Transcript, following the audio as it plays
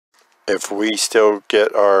if we still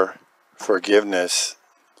get our forgiveness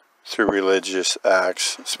through religious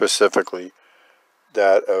acts, specifically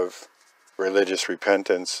that of religious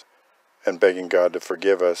repentance and begging God to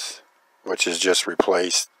forgive us, which has just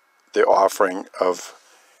replaced the offering of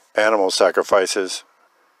animal sacrifices,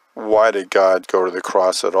 why did God go to the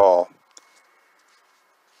cross at all?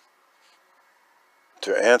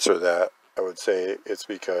 To answer that, I would say it's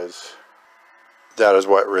because that is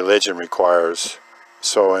what religion requires.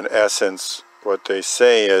 So in essence, what they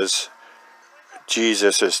say is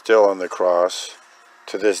Jesus is still on the cross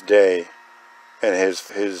to this day, and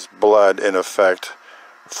his blood, in effect,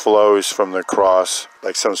 flows from the cross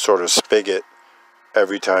like some sort of spigot.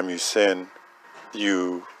 Every time you sin,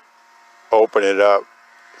 you open it up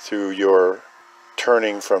through your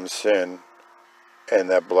turning from sin, and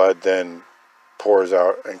that blood then pours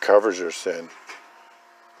out and covers your sin,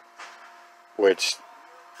 which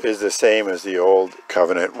is the same as the old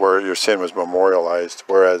covenant where your sin was memorialized,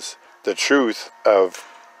 whereas the truth of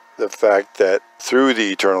the fact that through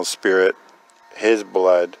the eternal Spirit, his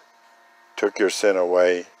blood took your sin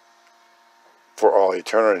away for all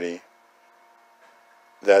eternity,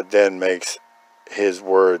 that then makes his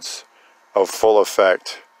words of full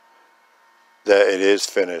effect that it is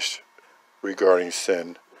finished regarding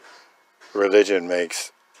sin. Religion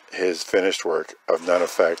makes his finished work of none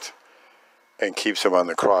effect and keeps him on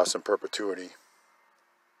the cross in perpetuity.